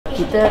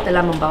kita telah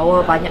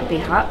membawa banyak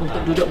pihak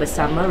untuk duduk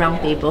bersama round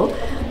table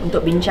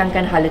untuk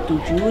bincangkan hala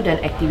tuju dan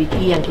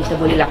aktiviti yang kita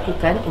boleh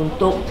lakukan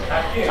untuk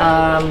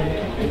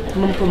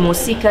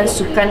mempromosikan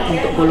sukan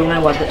untuk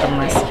golongan warga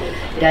emas.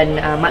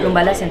 Dan maklum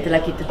balas yang telah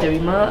kita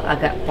terima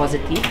agak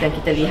positif dan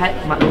kita lihat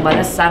maklum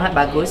balas sangat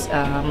bagus,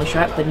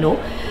 mesyuarat penuh,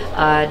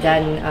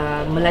 dan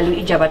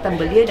melalui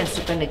Jabatan Belia dan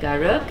Sukan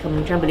Negara,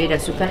 Kementerian Belia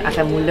dan Sukan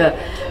akan mula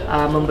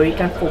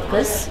memberikan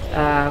fokus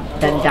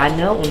dan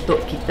dana untuk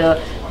kita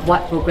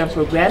buat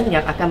program-program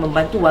yang akan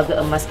membantu warga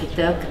emas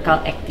kita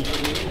kekal aktif.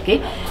 Okay?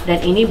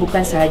 Dan ini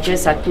bukan sahaja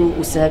satu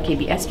usaha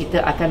KBS,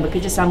 kita akan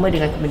bekerjasama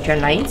dengan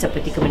kementerian lain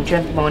seperti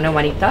Kementerian Pembangunan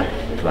Wanita,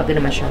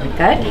 Keluarga dan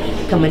Masyarakat,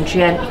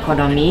 Kementerian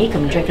Ekonomi,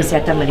 Kementerian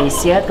Kesihatan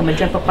Malaysia,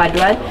 Kementerian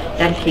Perpaduan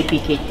dan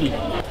KPKT.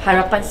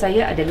 Harapan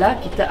saya adalah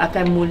kita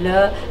akan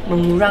mula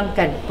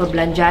mengurangkan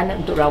perbelanjaan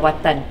untuk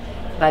rawatan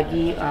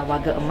bagi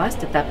warga emas,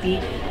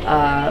 tetapi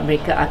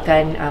mereka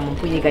akan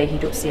mempunyai gaya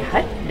hidup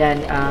sihat dan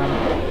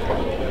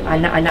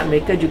anak-anak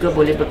mereka juga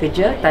boleh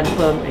bekerja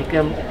tanpa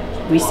mereka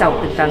risau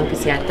tentang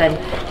kesihatan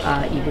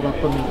ibu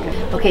bapa mereka.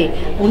 Okey,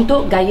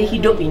 untuk gaya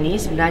hidup ini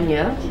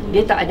sebenarnya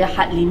dia tak ada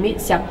had limit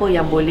siapa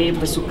yang boleh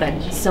bersukan.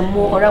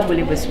 Semua orang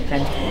boleh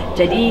bersukan.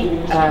 Jadi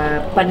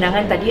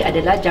pandangan tadi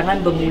adalah jangan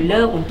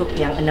bermula untuk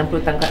yang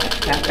 60 tahun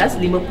ke atas,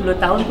 50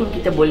 tahun pun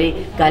kita boleh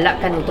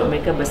galakkan untuk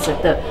mereka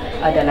berserta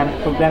dalam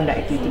program dan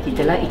aktiviti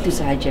kita lah. Itu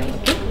sahaja.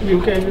 Okey.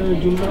 Mungkin ada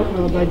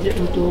jumlah bajet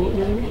untuk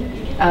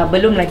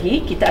belum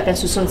lagi, kita akan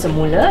susun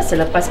semula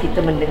selepas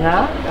kita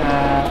mendengar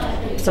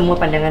semua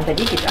pandangan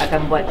tadi. Kita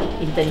akan buat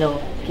internal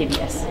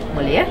KBS.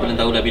 Boleh ya? Belum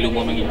tahu dah bila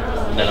umum lagi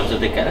dalam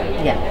sedekat lah.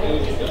 Ya.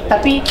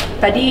 Tapi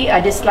tadi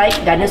ada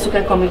slide dana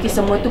sukan komuniti,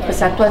 semua tu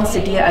persatuan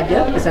sedia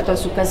ada, persatuan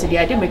sukan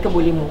sedia ada, mereka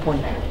boleh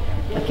mohon.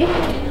 Okay?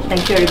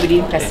 Thank you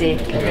everybody. Terima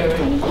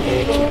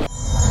kasih.